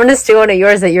then I'm going to steal one of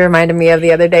yours that you reminded me of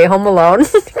the other day, Home Alone.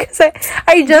 Because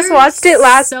I just watched it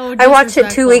I watched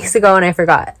it 2 weeks ago and I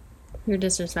forgot. You're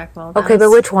disrespectful. Okay, but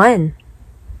which one?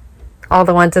 All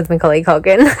the ones with Macaulay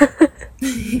Culkin. No,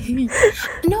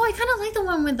 I kind of like the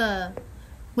one with the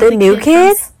new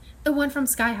kid? The one from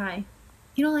Sky High.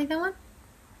 You don't like that one?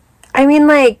 I mean,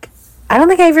 like, I don't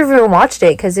think I've ever watched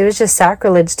it because it was just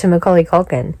sacrilege to Macaulay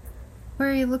Culkin.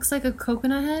 Where he looks like a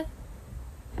coconut head?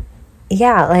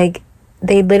 Yeah, like,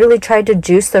 they literally tried to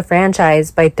juice the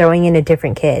franchise by throwing in a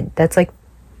different kid. That's like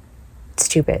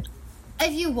stupid.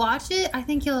 If you watch it, I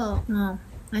think you'll. No,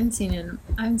 I haven't seen it.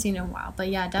 I haven't seen it in a while, but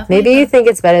yeah, definitely. Maybe you think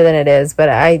it's better than it is, but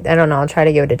I don't know. I'll try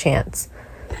to give it a chance.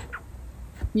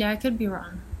 Yeah, I could be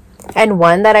wrong. And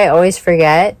one that I always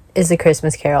forget is The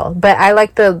Christmas Carol, but I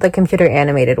like the computer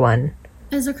animated one.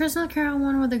 Is the Christmas Carol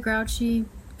one with the grouchy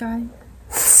guy?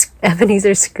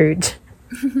 Ebenezer Scrooge.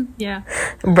 Yeah.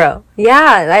 Bro.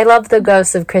 Yeah, I love the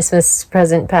ghosts of Christmas,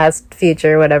 present, past,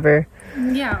 future, whatever.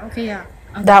 Yeah, okay, yeah.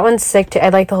 Okay. That one's sick too. I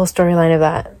like the whole storyline of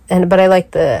that. But I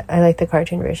like the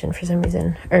cartoon version for some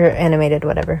reason. Or animated,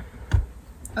 whatever.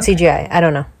 Okay. CGI. I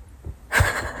don't know.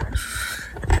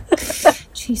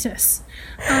 Jesus.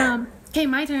 Okay,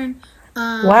 my turn.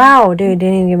 Wow, dude,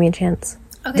 didn't even give me a chance.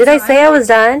 Okay, Did I say I was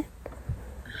done?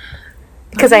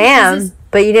 Because I am,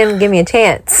 but you didn't give me a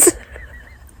chance.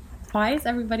 Why is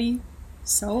everybody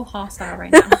so hostile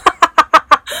right now?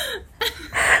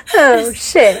 Oh,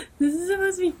 shit. This is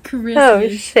supposed to be Christmas. Oh,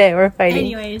 shit, we're fighting.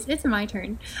 Anyways, it's my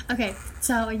turn. Okay,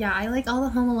 so yeah, I like all the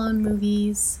Home Alone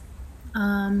movies.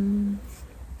 Then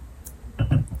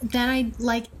I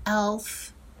like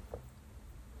Elf.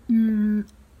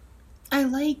 I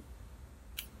like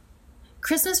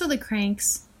Christmas with the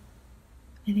Cranks.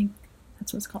 I think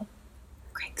that's what it's called.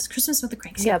 Cranks. Christmas with the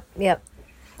Cranks. Yep.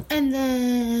 And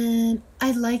then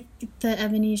I like the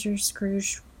Ebenezer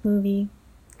Scrooge movie.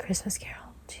 Christmas Carol.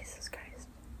 Jesus Christ.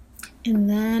 And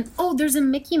then, there's a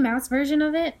Mickey Mouse version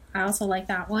of it. I also like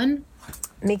that one.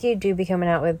 Mickey do be coming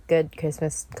out with good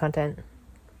Christmas content.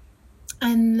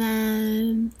 And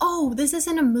then, this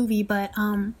isn't a movie, but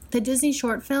the Disney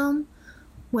short film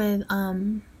with,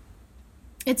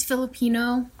 it's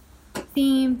Filipino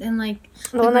themed and like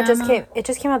the one that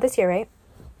just came out this year, right?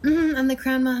 Mm-hmm, and the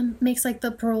grandma makes like the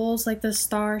pearls, like the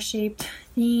star-shaped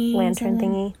things. Lantern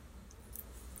thingy.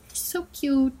 So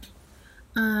cute.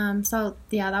 So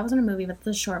yeah, that wasn't a movie, but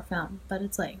the short film. But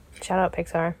it's like, shout out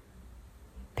Pixar.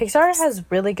 Pixar has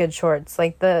really good shorts.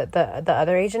 Like the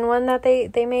other Asian one that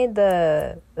they made,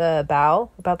 the Bao,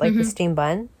 about like the steam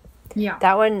bun. Yeah.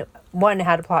 That one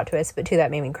had a plot twist, but two,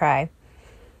 that made me cry.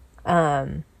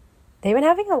 They've been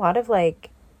having a lot of like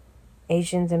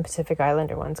Asians and Pacific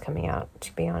Islander ones coming out,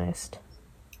 to be honest.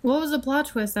 What was the plot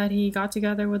twist? That he got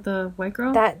together with the white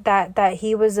girl? That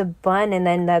he was a bun and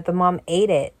then that the mom ate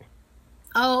it.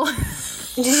 Oh.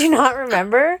 Did you not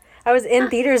remember? I was in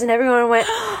theaters and everyone went,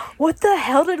 what the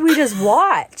hell did we just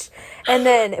watch? And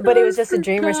then, but it was just a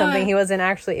dream or something. He wasn't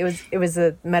actually, it was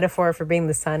a metaphor for being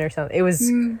the sun or something. It was,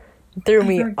 threw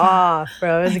me off,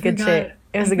 bro. It was a good shit.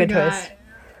 It was a good twist.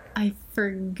 I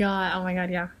forgot. Oh my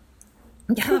god, yeah.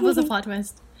 Yeah, that was a plot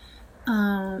twist.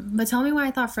 But tell me why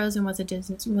I thought Frozen was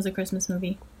a Christmas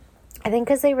movie. I think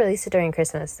because they released it during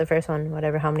Christmas, the first one,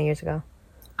 whatever, how many years ago.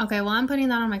 Okay, well, I'm putting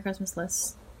that on my Christmas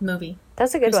list. Movie.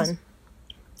 That's a good one.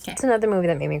 Okay. It's another movie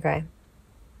that made me cry.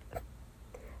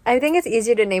 I think it's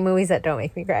easier to name movies that don't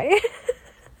make me cry.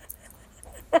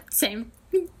 Same.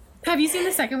 Have you seen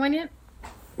the second one yet?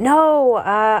 No,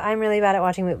 I'm really bad at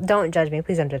watching movies. Don't judge me.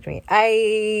 Please don't judge me.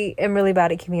 I am really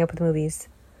bad at keeping up with movies.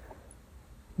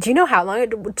 Do you know how long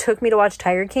it took me to watch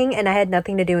Tiger King? And I had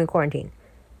nothing to do in quarantine.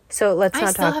 So let's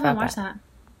not talk about that. I still haven't watched that.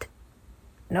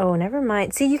 No, never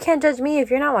mind. See, you can't judge me if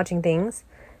you're not watching things.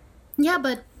 Yeah,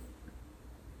 but...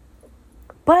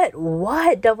 But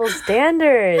what? Double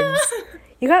standards.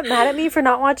 You got mad at me for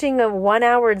not watching a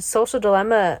 1-hour Social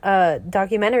Dilemma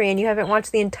documentary, and you haven't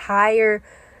watched the entire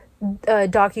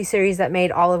docuseries that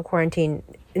made all of quarantine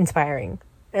inspiring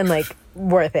and, like,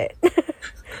 worth it.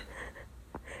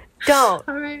 Don't.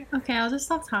 All right. Okay, I'll just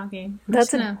stop talking.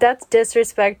 That's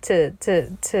disrespect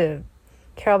to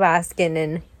Carol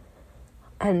Baskin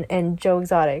and Joe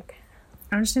Exotic.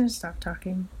 I'm just gonna stop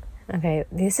talking. Okay,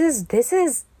 this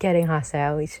is getting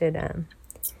hostile. We should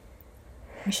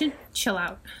chill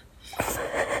out.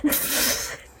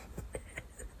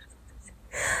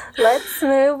 Let's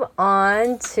move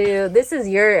on to, this is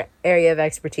your area of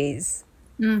expertise.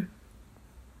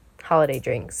 Holiday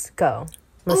drinks. Go.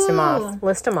 List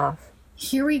them off.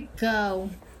 Here we go.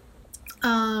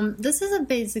 This is a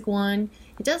basic one.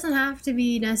 It doesn't have to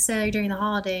be necessary during the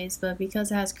holidays, but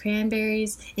because it has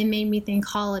cranberries, it made me think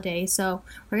holiday. So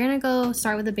we're gonna go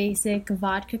start with the basic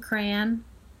vodka cran.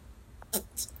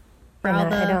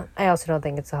 I also don't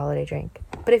think it's a holiday drink.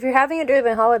 But if you're having it during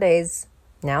the holidays,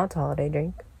 now it's a holiday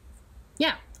drink.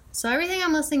 Yeah. So everything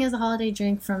I'm listing is a holiday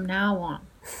drink from now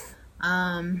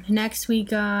on. Next we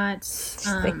got...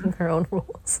 She's making her own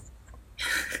rules.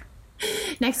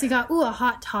 Next we got, a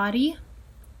hot toddy,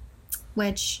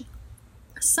 which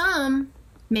some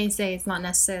may say it's not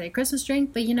necessarily a Christmas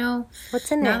drink, but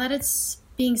what's in now it? that it's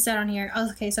being said on here.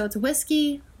 Okay, so it's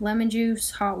whiskey, lemon juice,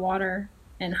 hot water,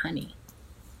 and honey.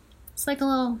 It's like a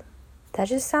little... That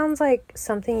just sounds like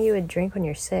something you would drink when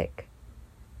you're sick.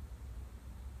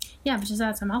 Yeah, but just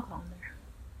add some alcohol in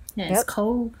there. And it's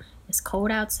cold. It's cold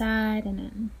outside, and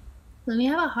then let me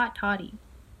have a hot toddy.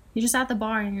 You're just at the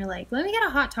bar, and you're like, let me get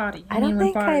a hot toddy. I don't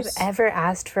think I've ever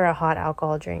asked for a hot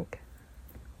alcohol drink.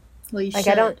 Well, you like,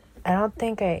 should. I don't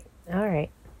think I... All right.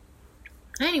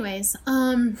 Anyways,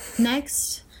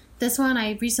 next, this one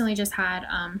I recently just had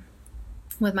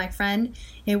with my friend.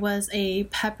 It was a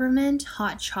peppermint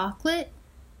hot chocolate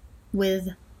with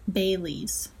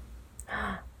Baileys.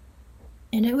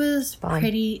 And it was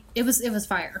pretty... It was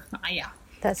fire. Yeah.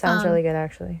 That sounds really good,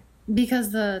 actually.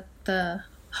 Because the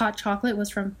hot chocolate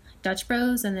was from Dutch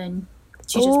Bros, and then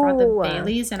she just brought the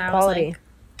Baileys, and I was like,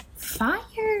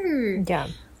 fire! Yeah.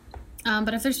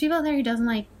 But if there's people out there who doesn't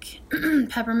like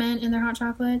peppermint in their hot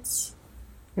chocolates...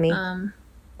 Me.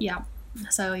 Yeah.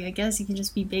 So I guess you can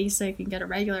just be basic and get a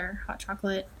regular hot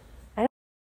chocolate.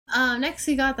 Next,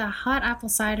 we got the hot apple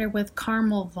cider with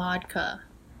caramel vodka.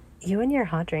 You and your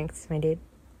hot drinks, my dude.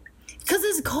 Because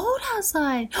it's cold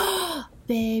outside.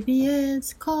 Baby,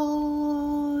 it's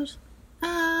cold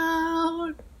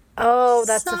out. Oh,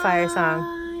 that's the fire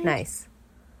song. Nice.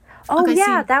 Oh, okay,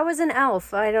 yeah, that was an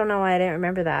Elf. I don't know why I didn't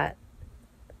remember that.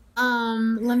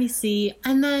 Let me see.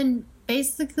 And then,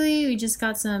 basically, we just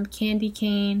got some candy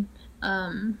cane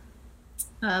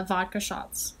vodka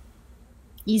shots.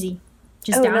 Easy.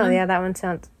 Just down. Oh, no, yeah, that one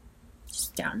sounds...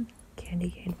 Just down. Candy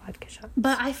cane vodka shots.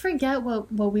 But I forget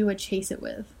what we would chase it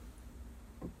with.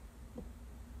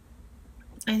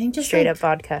 I think just straight up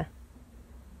vodka.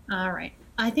 All right.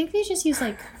 I think we just use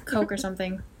like Coke or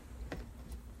something.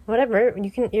 Whatever.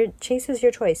 Your chase is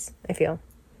your choice, I feel.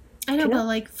 I know, but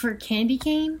like for candy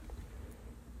cane,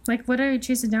 like what are you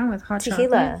chasing down with? Hot tequila.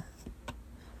 Chocolate?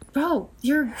 Bro,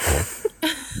 you're...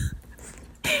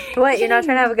 What? You're not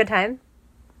trying to have a good time?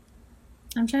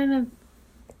 I'm trying to...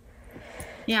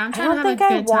 Yeah, I'm trying to have a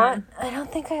good time. I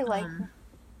don't think I like...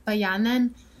 But yeah, and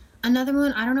then another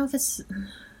one, I don't know if it's...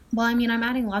 Well, I mean, I'm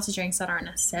adding lots of drinks that aren't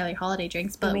necessarily holiday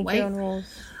drinks, but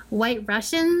White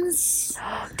Russians.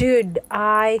 Dude,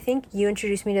 I think you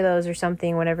introduced me to those or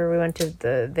something whenever we went to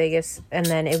the Vegas, and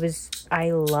then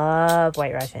I love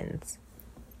White Russians.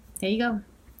 There you go.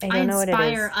 I don't know what it is.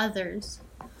 Inspire others.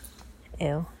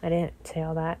 Ew, I didn't say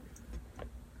all that.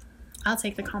 I'll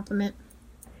take the compliment.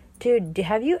 Dude,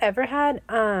 have you ever had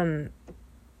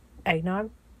eggnog?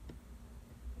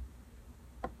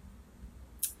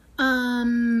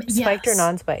 Spiked or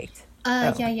non-spiked?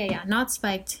 Yeah. Not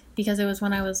spiked, because it was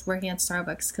when I was working at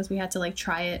Starbucks, because we had to like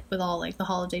try it with all like the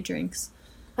holiday drinks.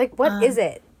 Like, what is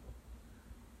it?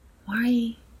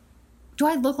 Why? Do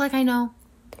I look like I know?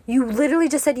 You literally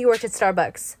just said you worked at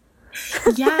Starbucks.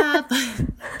 Yeah,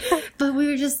 but we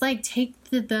were just like, take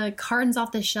the cartons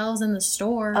off the shelves in the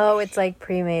store. Oh, it's like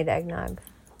pre-made eggnog.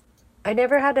 I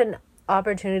never had an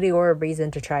opportunity or a reason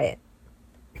to try it.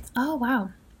 Oh, wow.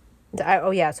 So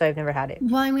I've never had it.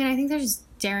 Well, I mean, I think there's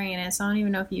dairy in it, so I don't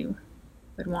even know if you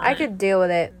would want it. I could deal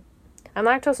with it. I'm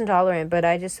lactose intolerant, but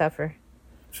I just suffer.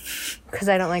 Because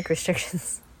I don't like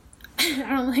restrictions. I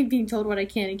don't like being told what I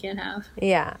can and can't have.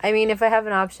 Yeah. I mean, if I have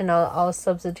an option, I'll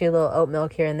substitute a little oat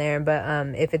milk here and there, but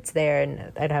if it's there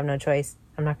and I'd have no choice,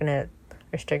 I'm not going to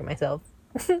restrict myself.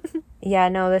 Yeah,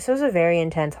 no, this was a very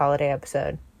intense holiday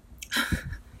episode.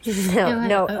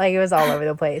 No, like it was all over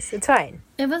the place. It's fine.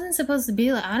 It wasn't supposed to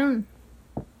be like,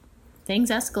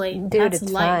 things escalate. Dude, that's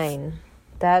it's life. Fine.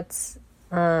 That's,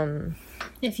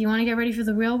 if you want to get ready for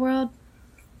the real world,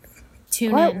 tune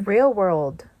in. What real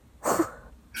world?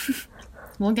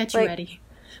 We'll get you ready.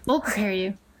 We'll prepare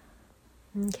you.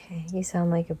 Okay, you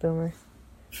sound like a boomer.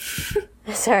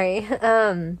 Sorry.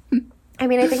 I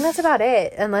mean, I think that's about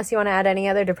it, unless you want to add any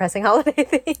other depressing holiday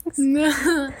things.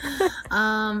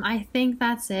 I think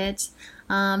that's it.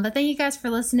 But thank you guys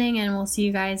for listening, and we'll see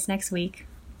you guys next week.